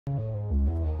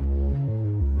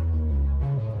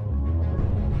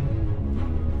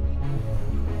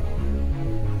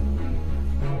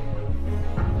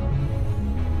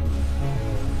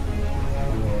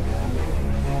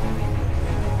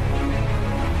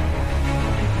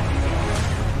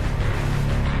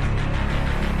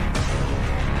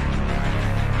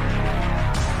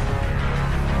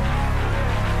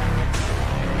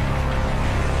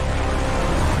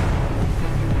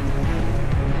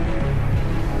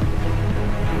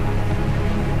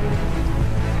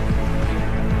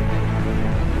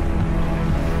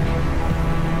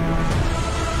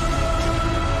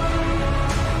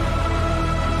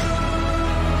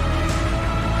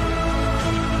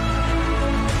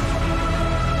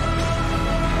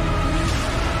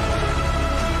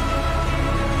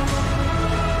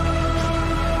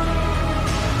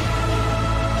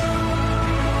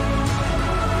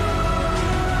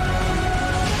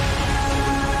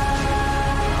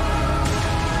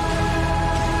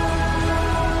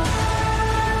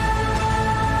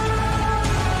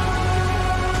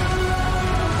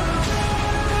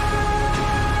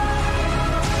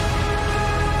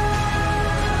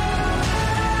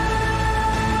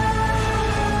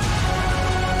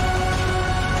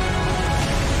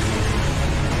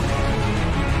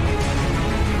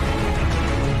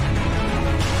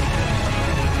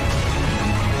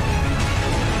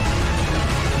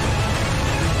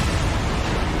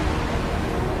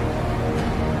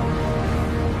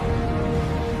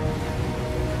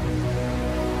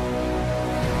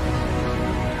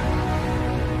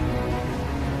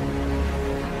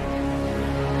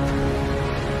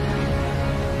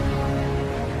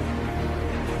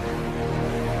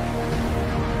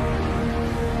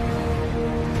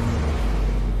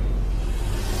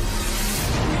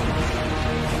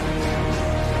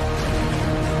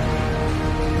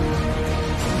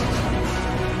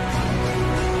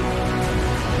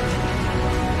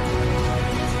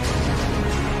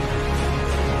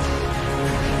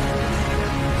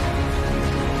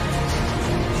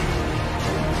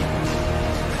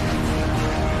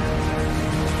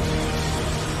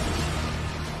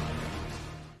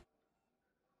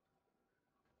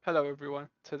Hello everyone,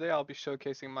 today I'll be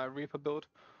showcasing my Reaper build,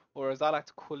 or as I like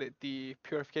to call it, the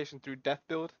Purification through Death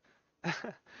build.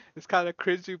 It's kind of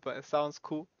cringy, but it sounds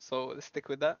cool, so let's stick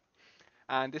with that.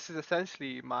 And this is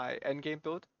essentially my endgame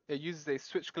build. It uses a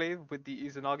Switchglaive with the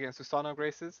Izanagi and Susano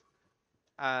graces.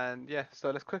 And yeah,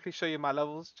 so let's quickly show you my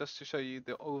levels, just to show you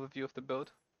the overview of the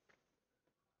build.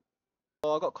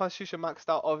 So I got Constitution maxed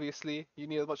out, obviously. You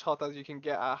need as much health as you can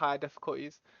get at higher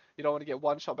difficulties. You don't want to get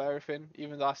one shot by everything,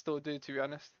 even though I still do, to be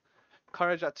honest.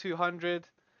 Courage at 200,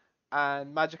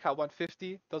 and magic at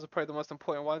 150. Those are probably the most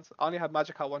important ones. I only have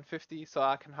magic at 150 so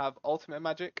I can have ultimate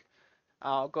magic.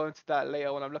 I'll go into that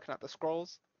later when I'm looking at the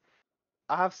scrolls.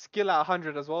 I have skill at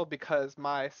 100 as well because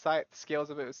my sight scales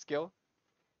a bit with skill.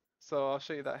 So I'll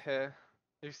show you that here.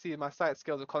 You see my sight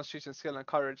scales with constitution, skill, and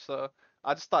courage. So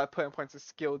I just started putting points of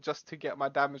skill just to get my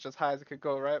damage as high as it could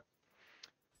go, right?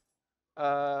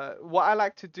 What I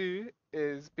like to do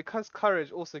is because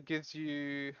courage also gives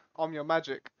you Omyo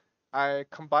magic, I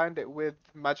combined it with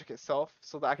magic itself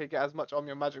so that I could get as much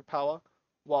Omyo magic power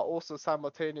while also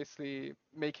simultaneously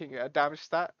making it a damage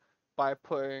stat by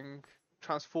putting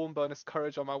transform bonus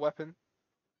courage on my weapon.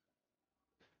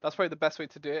 That's probably the best way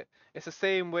to do it. It's the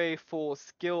same way for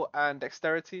skill and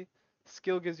dexterity.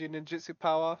 Skill gives you ninjutsu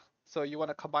power, so you want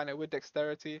to combine it with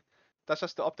dexterity. That's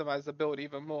just to optimize the build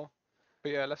even more.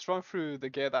 But yeah, let's run through the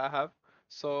gear that I have.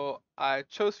 So I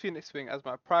chose Phoenix Wing as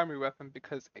my primary weapon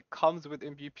because it comes with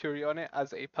Imbue Purity on it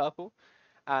as a purple.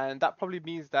 And that probably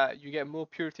means that you get more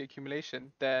purity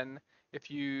accumulation than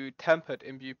if you tempered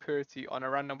Imbue Purity on a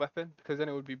random weapon, because then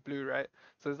it would be blue, right?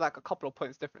 So there's like a couple of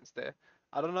points difference there.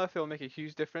 I don't know if it'll make a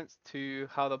huge difference to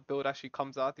how the build actually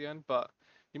comes out at the end, but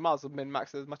you might as well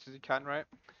min-max it as much as you can, right?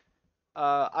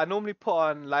 I normally put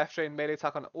on life drain melee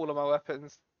attack on all of my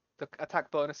weapons, the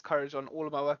attack bonus courage on all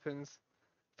of my weapons.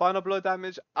 Final blow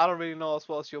damage, I don't really know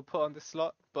what else you'll put on this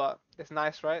slot, but it's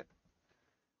nice, right?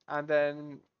 And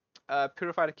then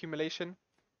purified accumulation.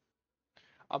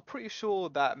 I'm pretty sure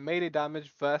that melee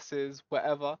damage versus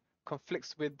whatever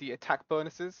conflicts with the attack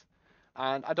bonuses,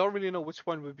 and I don't really know which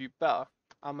one would be better.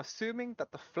 I'm assuming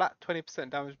that the flat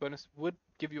 20% damage bonus would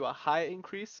give you a higher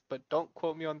increase, but don't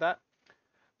quote me on that.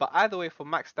 But either way, for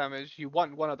max damage, you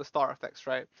want one of the star effects,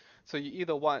 right? So you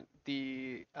either want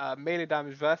the melee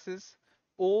damage versus,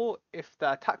 or if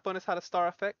the attack bonus had a star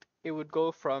effect, it would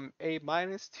go from A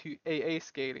minus to AA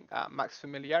scaling at max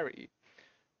familiarity.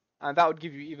 And that would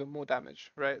give you even more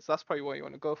damage, right? So that's probably what you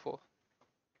want to go for.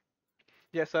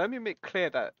 Yeah, so let me make clear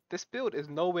that this build is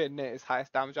nowhere near its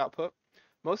highest damage output.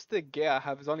 Most of the gear I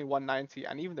have is only 190,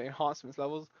 and even the enhancements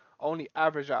levels only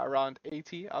average at around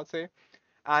 80, I'd say.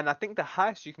 And I think the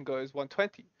highest you can go is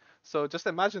 120. So just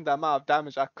imagine the amount of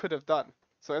damage I could have done.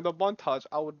 So in the montage,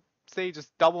 I would say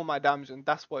just double my damage, and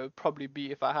that's what it would probably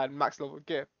be if I had max level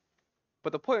gear.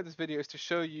 But the point of this video is to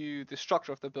show you the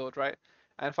structure of the build, right?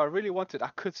 And if I really wanted, I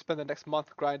could spend the next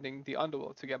month grinding the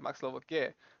underworld to get max level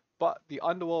gear. But the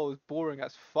underworld is boring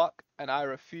as fuck, and I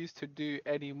refuse to do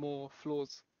any more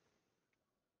floors.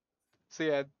 So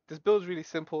yeah, this build is really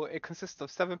simple. It consists of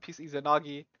 7-piece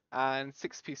Izanagi and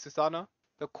 6-piece Susano.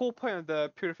 The core point of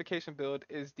the purification build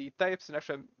is the 30%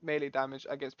 extra melee damage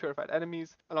against purified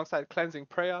enemies alongside cleansing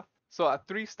prayer. So at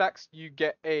 3 stacks you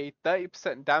get a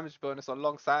 30% damage bonus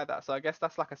alongside that. So I guess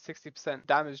that's like a 60%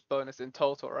 damage bonus in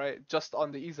total, right? Just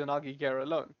on the Izanagi gear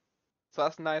alone. So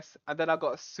that's nice. And then I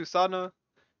got Susano.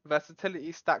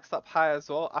 Versatility stacks up high as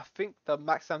well. I think the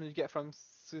max damage you get from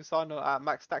Susano at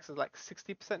max stacks is like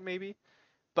 60% maybe,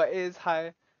 but it is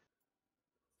high.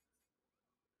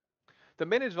 The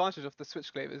main advantage of the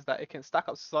Switchglaive is that it can stack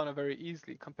up Susano very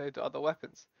easily compared to other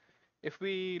weapons. If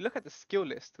we look at the skill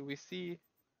list, we see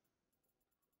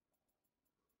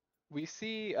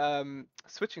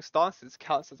switching stances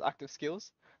counts as active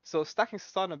skills. So stacking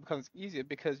Susano becomes easier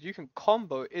because you can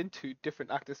combo into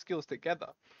different active skills together,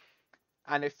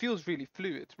 and it feels really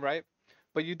fluid, right?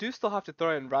 But you do still have to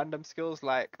throw in random skills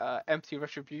like empty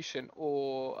retribution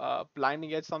or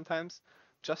blinding edge sometimes,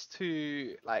 just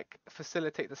to like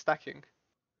facilitate the stacking.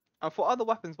 And for other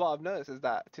weapons, what I've noticed is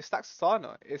that to stack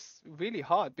Susano is really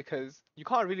hard because you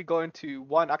can't really go into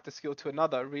one active skill to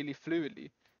another really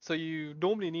fluidly. So you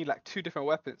normally need like 2 different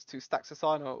weapons to stack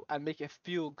Susano and make it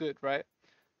feel good, right?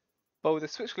 But with the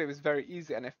Switchglaive, it's very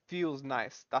easy and it feels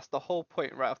nice. That's the whole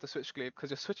point, right, of the Switchglaive, because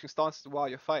you're switching stances while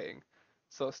you're fighting.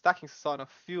 So stacking Susano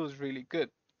feels really good.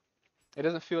 It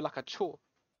doesn't feel like a chore.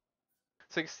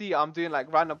 So you see, I'm doing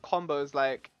like random combos,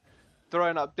 like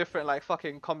throwing up different like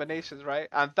fucking combinations, right?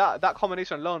 And that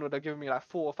combination alone would have given me like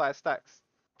 4 or 5 stacks.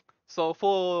 So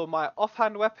for my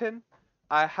offhand weapon,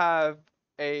 I have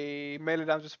a melee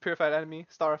damage purified enemy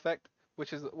star effect,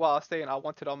 which is what I was saying I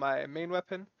wanted on my main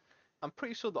weapon. I'm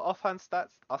pretty sure the offhand stats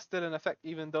are still in effect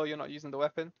even though you're not using the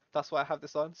weapon. That's why I have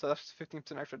this on. So that's just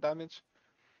 15% extra damage.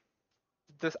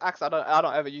 This axe, I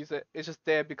don't ever use it. It's just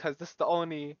there because this is the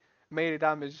only melee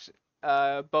damage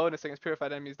bonus against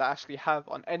purified enemies that I actually have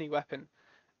on any weapon.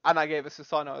 And I gave it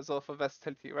Susano as well for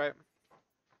versatility, right?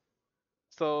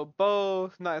 So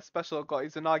bow, night special got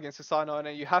Izanagi and Susano, and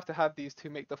then you have to have these to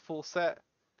make the full set.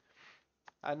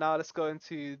 And now let's go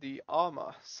into the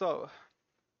armor. So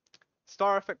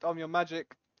star effect on your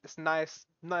magic. It's nice,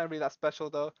 not really that special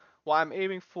though. What I'm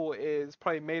aiming for is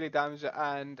probably melee damage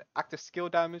and active skill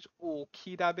damage or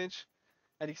key damage.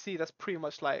 And you see that's pretty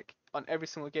much like on every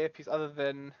single gear piece other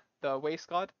than the waist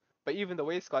guard. But even the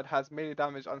waist guard has melee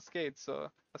damage unscathed, so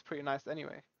that's pretty nice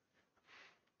anyway.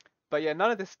 But yeah,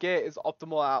 none of this gear is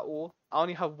optimal at all. I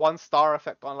only have one star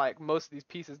effect on like most of these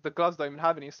pieces. The gloves don't even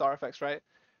have any star effects, right?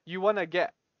 You want to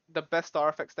get the best star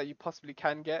effects that you possibly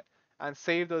can get and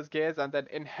save those gears and then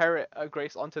inherit a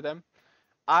grace onto them.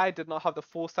 I did not have the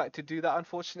foresight to do that,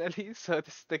 unfortunately, so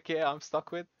this is the gear I'm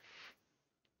stuck with.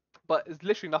 But it's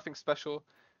literally nothing special.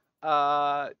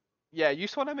 Uh, yeah, you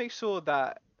just want to make sure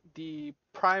that the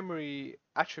primary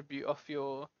attribute of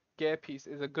your gear piece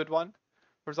is a good one.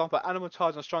 For example, animal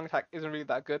charge on strong attack isn't really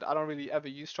that good. I don't really ever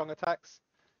use strong attacks.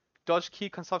 Dodge key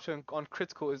consumption on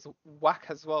critical is whack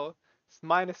as well. It's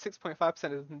minus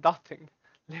 6.5% is nothing.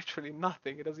 Literally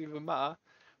nothing. It doesn't even matter.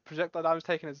 Projectile damage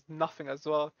taken is nothing as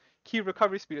well. Key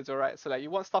recovery speed is alright. So like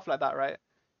you want stuff like that, right?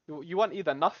 You want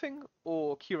either nothing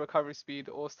or key recovery speed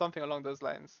or something along those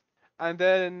lines. And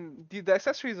then the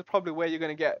accessories are probably where you're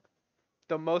going to get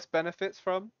the most benefits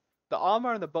from. The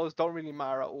armor and the bows don't really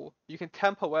matter at all. You can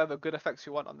temper whatever good effects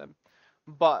you want on them.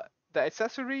 But the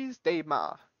accessories, they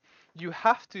matter. You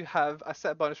have to have a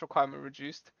set bonus requirement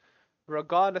reduced,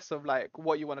 regardless of like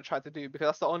what you want to try to do, because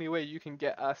that's the only way you can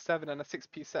get a 7 and a 6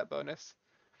 piece set bonus.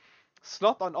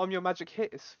 Slot on Onmyo magic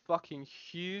hit is fucking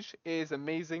huge. It is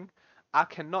amazing. I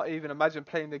cannot even imagine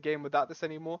playing the game without this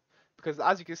anymore. Because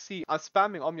as you can see, I'm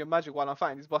spamming Onmyo magic while I'm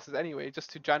fighting these bosses anyway,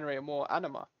 just to generate more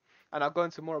anima. And I'll go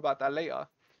into more about that later.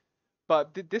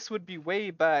 But this would be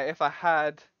way better if I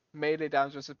had melee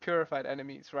damage versus purified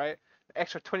enemies, right?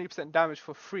 Extra 20% damage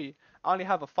for free. I only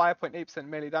have a 5.8%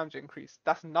 melee damage increase.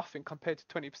 That's nothing compared to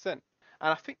 20%. And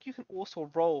I think you can also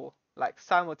roll like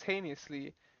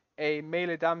simultaneously a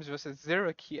melee damage versus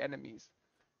zero key enemies.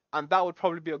 And that would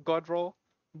probably be a god roll.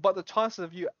 But the chances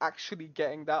of you actually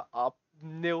getting that are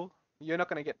nil. You're not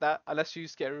gonna get that unless you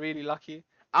just get really lucky.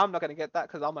 I'm not gonna get that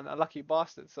because I'm an unlucky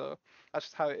bastard, so that's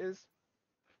just how it is.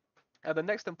 And the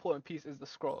next important piece is the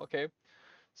scroll, okay?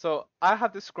 So I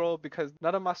have this scroll because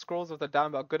none of my scrolls of the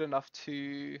damned are good enough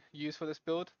to use for this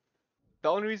build. The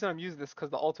only reason I'm using this is because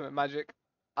the ultimate magic.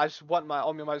 I just want my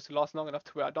Onmyo magic to last long enough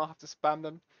to where I don't have to spam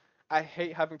them. I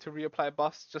hate having to reapply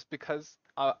buffs just because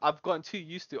I've gotten too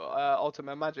used to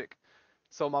ultimate magic.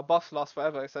 So my buffs last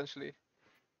forever essentially.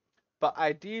 But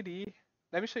ideally,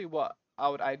 let me show you what I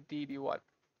would ideally want.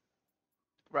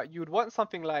 Right, you would want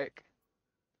something like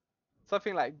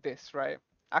this, right?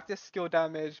 Active skill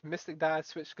damage, mystic dash,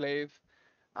 switchglaive,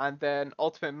 and then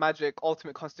ultimate magic,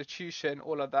 ultimate constitution,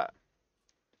 all of that.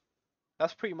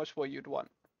 That's pretty much what you'd want.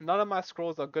 None of my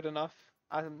scrolls are good enough.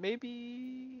 And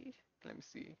maybe let me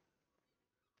see.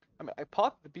 I mean, like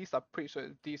Path of the Beast, I'm pretty sure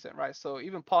is decent, right? So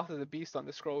even Path of the Beast on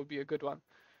the scroll would be a good one.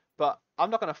 But I'm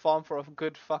not gonna farm for a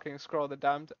good fucking scroll of the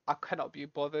damned. I cannot be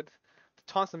bothered.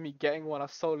 The chance of me getting one are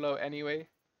so low anyway.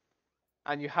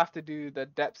 And you have to do the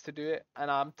depths to do it, and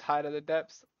I'm tired of the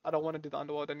depths. I don't want to do the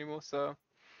underworld anymore, so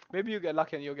maybe you get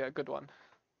lucky and you'll get a good one.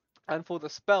 And for the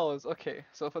spells, okay,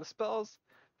 so for the spells,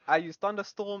 I use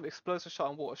Thunderstorm, Explosive Shot,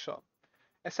 and Water Shot.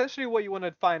 Essentially, what you want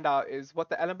to find out is what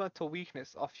the elemental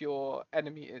weakness of your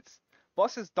enemy is.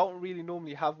 Bosses don't really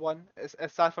normally have one,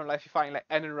 aside from like if you're fighting like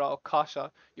Enra or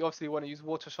Kasha, you obviously want to use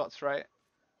Water Shots, right?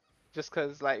 Just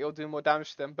because like it'll do more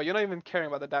damage to them, but you're not even caring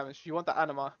about the damage. You want the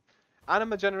anima.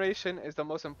 Anima generation is the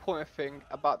most important thing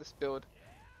about this build,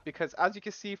 because as you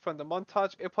can see from the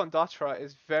montage, Ipondatra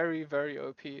is very, very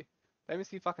OP. Let me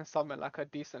see if I can summon like a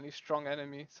decently strong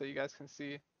enemy so you guys can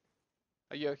see.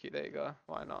 A Yoki, there you go.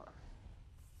 Why not?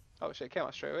 Oh shit, it came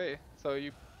out straight away. So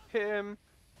you hit him,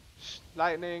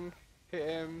 lightning, hit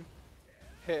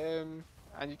him,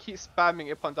 and you keep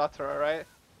spamming Ipondatra, right?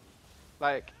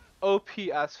 Like, OP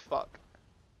as fuck.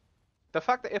 The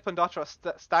fact that Ipondatra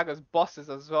staggers bosses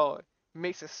as well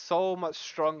makes it so much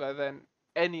stronger than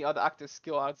any other active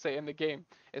skill I'd say in the game.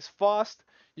 It's fast,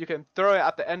 you can throw it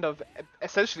at the end of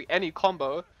essentially any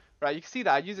combo, right? You can see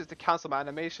that I use it to cancel my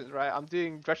animations, right? I'm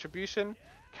doing retribution,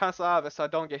 cancel out of it so I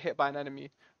don't get hit by an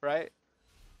enemy, right?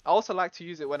 I also like to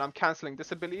use it when I'm cancelling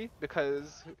this ability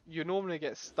because you normally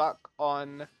get stuck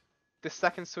on this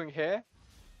second swing here.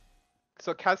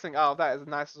 So cancelling out of that is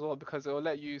nice as well because it will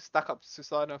let you stack up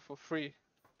Susano for free.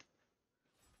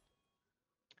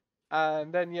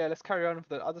 And then yeah, let's carry on with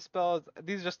the other spells.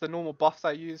 These are just the normal buffs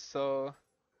I use, so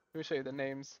let me show you the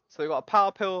names. So you got a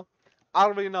power pill. I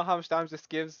don't really know how much damage this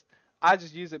gives. I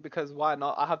just use it because why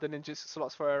not? I have the ninjutsu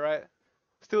slots for it, right?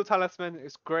 Steel Talisman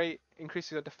is great,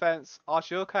 increases your defense. Arch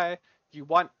Yokai, you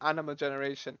want anima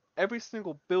generation. Every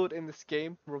single build in this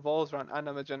game revolves around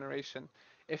anima generation.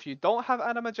 If you don't have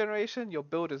anima generation, your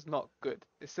build is not good.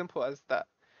 It's simple as that.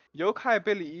 Yokai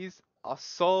abilities are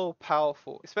so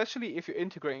powerful, especially if you're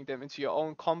integrating them into your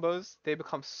own combos. They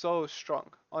become so strong,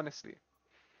 honestly.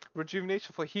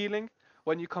 Rejuvenation for healing.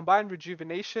 When you combine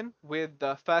rejuvenation with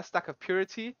the first stack of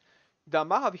purity, the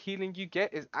amount of healing you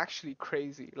get is actually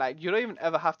crazy. Like you don't even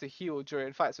ever have to heal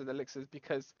during fights with elixirs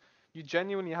because you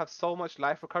genuinely have so much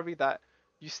life recovery that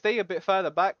you stay a bit further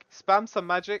back, spam some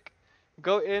magic,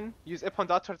 go in, use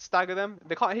Ippon-Data to stagger them.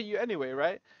 They can't hit you anyway,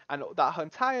 right? And that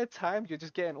entire time you're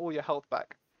just getting all your health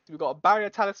back. We got a barrier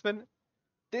talisman.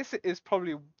 This is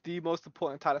probably the most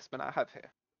important talisman I have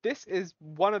here. This is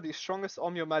one of the strongest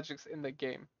Onmyo magics in the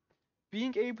game.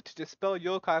 Being able to dispel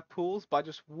yokai pools by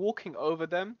just walking over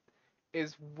them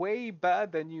is way better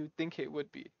than you think it would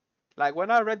be. Like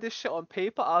when I read this shit on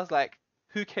paper, I was like,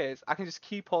 who cares? I can just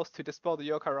key pulse to dispel the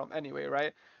yokai realm anyway,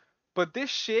 right? But this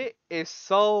shit is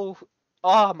so,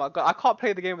 oh my god, I can't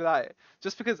play the game without it.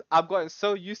 Just because I've gotten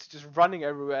so used to just running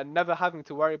everywhere and never having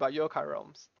to worry about yokai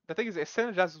realms. The thing is, it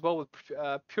synergizes well with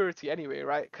purity anyway,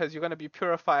 right? Because you're gonna be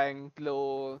purifying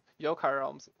little yokai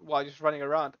realms while just running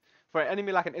around. For an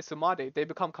enemy like an Izanagi, they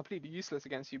become completely useless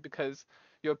against you because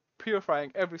you're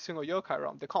purifying every single yokai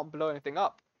realm. They can't blow anything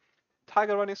up.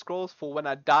 Tiger running scrolls for when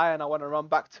I die and I want to run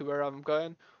back to where I'm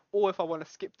going, or if I want to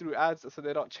skip through ads so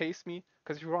they don't chase me,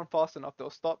 because if you run fast enough, they'll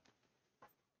stop.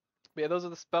 But yeah, those are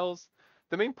the spells.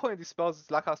 The main point of these spells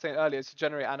is, like I was saying earlier, is to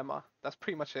generate anima. That's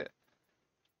pretty much it.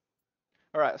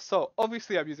 Alright, so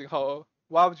obviously I'm using Ho-Oh.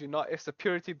 Why would you not? It's a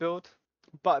purity build.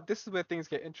 But this is where things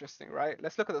get interesting, right?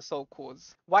 Let's look at the soul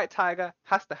cores. White Tiger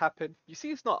has to happen. You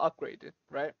see it's not upgraded,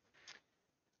 right?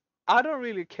 I don't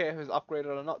really care if it's upgraded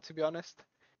or not, to be honest.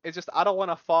 It's just I don't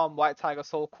want to farm White Tiger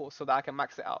Soul Core so that I can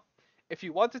max it out. If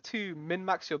you wanted to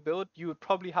min-max your build, you would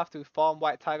probably have to farm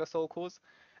White Tiger Soul Cores.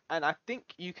 And I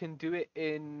think you can do it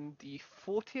in the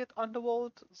 40th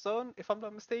underworld zone, if I'm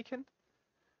not mistaken.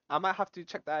 I might have to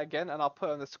check that again, and I'll put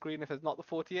it on the screen if it's not the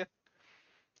 40th.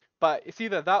 But it's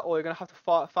either that or you're going to have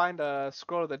to find a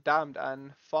Scroll of the Damned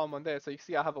and farm on there. So you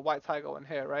see I have a White Tiger one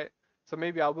here, right? So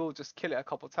maybe I will just kill it a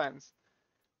couple times.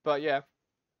 But yeah,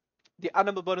 the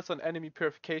anima bonus on enemy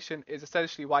purification is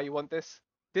essentially why you want this.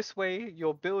 This way,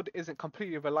 your build isn't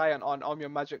completely reliant on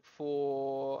Onmyo magic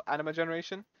for anima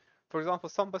generation. For example,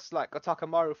 some buffs like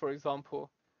Atakamaru, for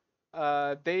example,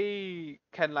 they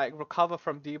can like recover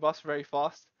from debuffs very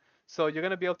fast. So you're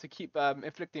gonna be able to keep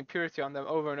inflicting purity on them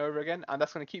over and over again, and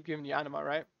that's gonna keep giving you anima,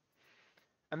 right?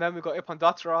 And then we've got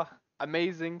Ippon-Data,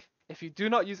 amazing. If you do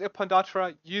not use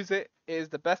Ippon-Data, use it. It is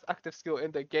the best active skill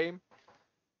in the game.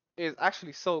 Is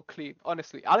actually so clean.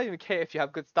 Honestly, I don't even care if you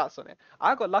have good stats on it.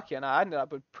 I got lucky and I ended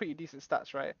up with pretty decent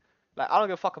stats, right? Like I don't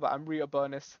give a fuck about Amrita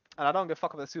bonus, and I don't give a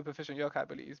fuck about the super efficient yokai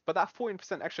abilities. But that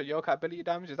 14% extra yokai ability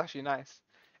damage is actually nice,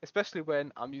 especially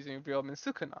when I'm using Ryomen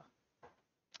Sukuna.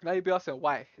 Now you'll be asking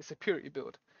why? It's a purity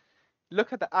build.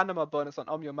 Look at the anima bonus on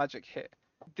Onmyo Magic hit.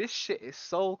 This shit is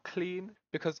so clean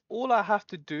because all I have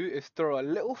to do is throw a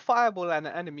little fireball at an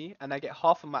enemy and I get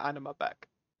half of my anima back.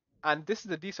 And this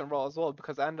is a decent roll as well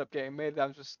because I ended up getting melee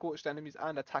damage with scorched enemies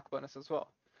and attack bonus as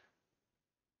well.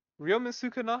 Ryomen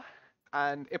Sukuna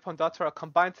and Ippon-Data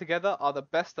combined together are the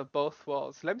best of both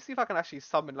worlds. Let me see if I can actually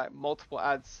summon like multiple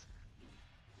ads.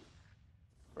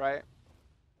 Right?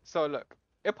 So look,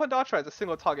 Ippon-Data has a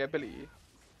single target ability,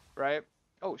 right?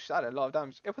 Oh shit, that did a lot of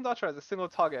damage. Ippon-Data has a single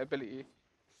target ability.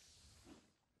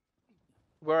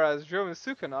 Whereas Ryomen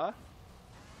Sukuna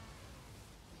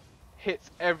hits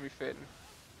everything.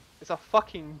 It's a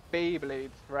fucking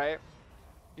Beyblade, right?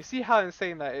 You see how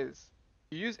insane that is?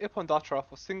 You use Ippon-Data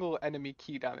for single enemy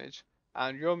key damage,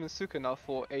 and Ryomen Sukuna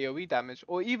for AoE damage,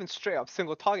 or even straight up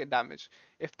single target damage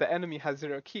if the enemy has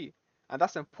zero key. And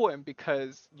that's important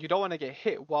because you don't want to get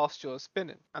hit whilst you're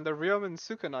spinning. And the Ryomen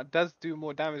Sukuna does do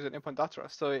more damage than Ippon-Data,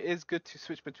 so it is good to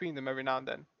switch between them every now and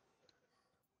then.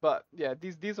 But yeah,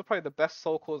 these are probably the best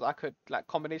soul cores I could like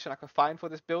combination I could find for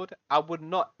this build. I would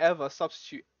not ever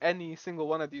substitute any single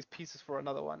one of these pieces for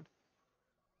another one.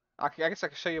 I guess I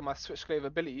can show you my Switchglaive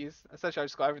abilities. Essentially, I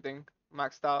just got everything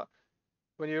maxed out.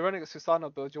 When you're running a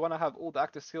Susano build, you want to have all the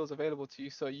active skills available to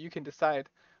you so you can decide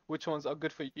which ones are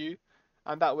good for you.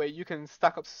 and that way you can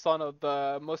stack up Susano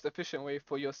the most efficient way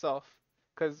for yourself.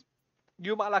 Because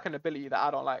you might like an ability that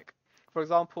I don't like. For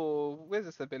example, where's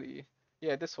this ability?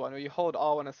 Yeah, this one where you hold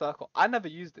R1 in a circle. I never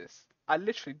use this. I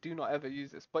literally do not ever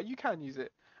use this, but you can use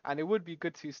it, and it would be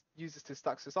good to use this to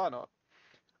stack Susano.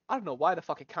 I don't know why the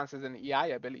fuck it counts as an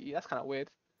EI ability. That's kind of weird,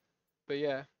 but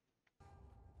yeah.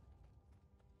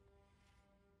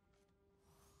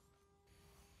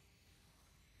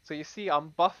 So you see,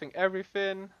 I'm buffing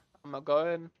everything. I'm gonna go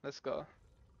in. Let's go.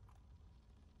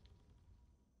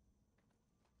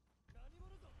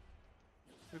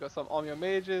 We got some Onmyo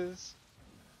mages.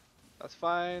 That's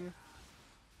fine.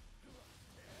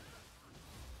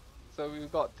 So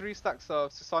we've got 3 stacks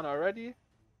of Susano already.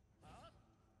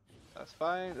 That's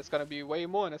fine. It's gonna be way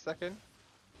more in a second.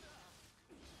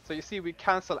 So you see, we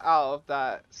cancel out of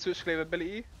that Switchglaive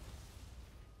ability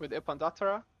with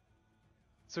Ipandatara.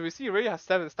 So we see, he already has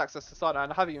 7 stacks of Susano,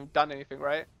 and I haven't even done anything,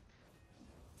 right?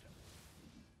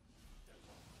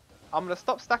 I'm gonna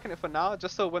stop stacking it for now,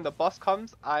 just so when the boss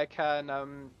comes, I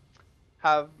can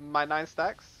have my 9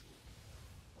 stacks.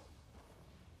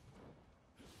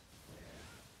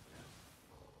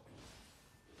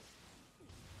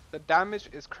 The damage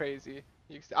is crazy.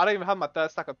 You can see, I don't even have my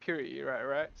 3rd stack of purity,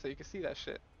 right? So you can see that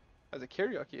shit. As a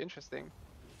Kyrioki, interesting.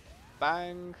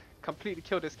 Bang, completely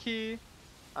killed his key,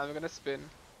 and we're gonna spin.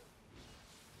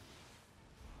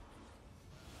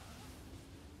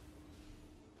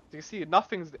 So you see,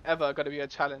 nothing's ever gonna be a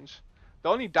challenge. The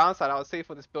only downside I would say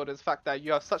for this build is the fact that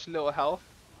you have such little health.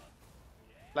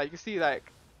 Like you can see,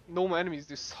 like normal enemies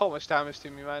do so much damage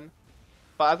to me, man.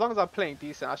 But as long as I'm playing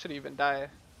decent, I shouldn't even die.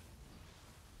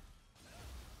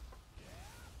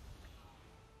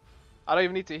 I don't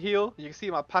even need to heal. You can see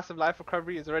my passive life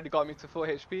recovery has already got me to full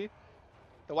HP.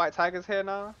 The white tiger's here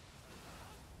now.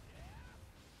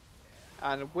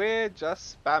 And we're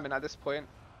just spamming at this point.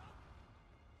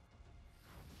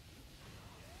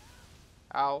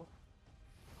 Ow.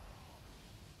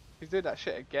 He's doing that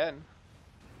shit again.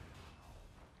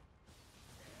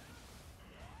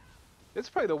 This is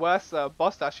probably the worst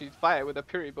boss to actually fight with a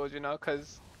purity build, you know,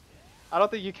 because I don't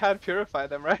think you can purify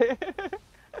them, right?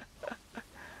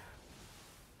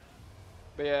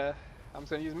 But yeah, I'm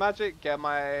just gonna use magic, get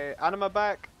my anima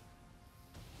back,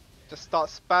 just start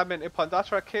spamming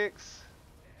Ipandatra kicks,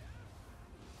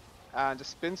 and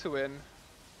just spin to win.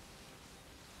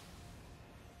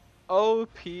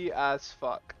 OP as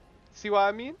fuck. See what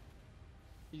I mean?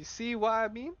 You see what I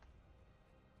mean?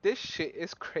 This shit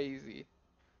is crazy.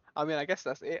 I mean, I guess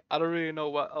that's it. I don't really know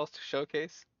what else to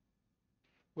showcase.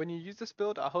 When you use this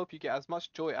build, I hope you get as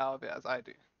much joy out of it as I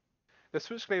do. The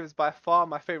Switchglaive is by far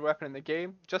my favorite weapon in the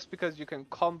game, just because you can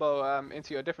combo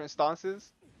into your different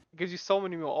stances. It gives you so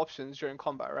many more options during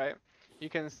combat, right? You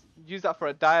can use that for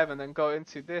a dive and then go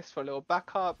into this for a little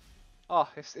backup. Oh,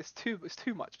 it's too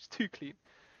much. It's too clean.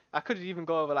 I could even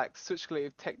go over like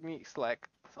Switchglaive techniques like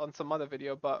on some other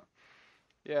video, but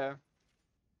yeah.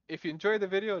 If you enjoyed the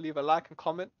video, leave a like and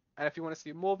comment. And if you want to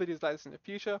see more videos like this in the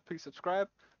future, please subscribe.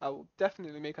 I will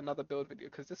definitely make another build video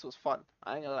because this was fun.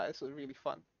 I ain't gonna lie, this was really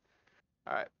fun.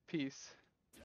 Alright, peace.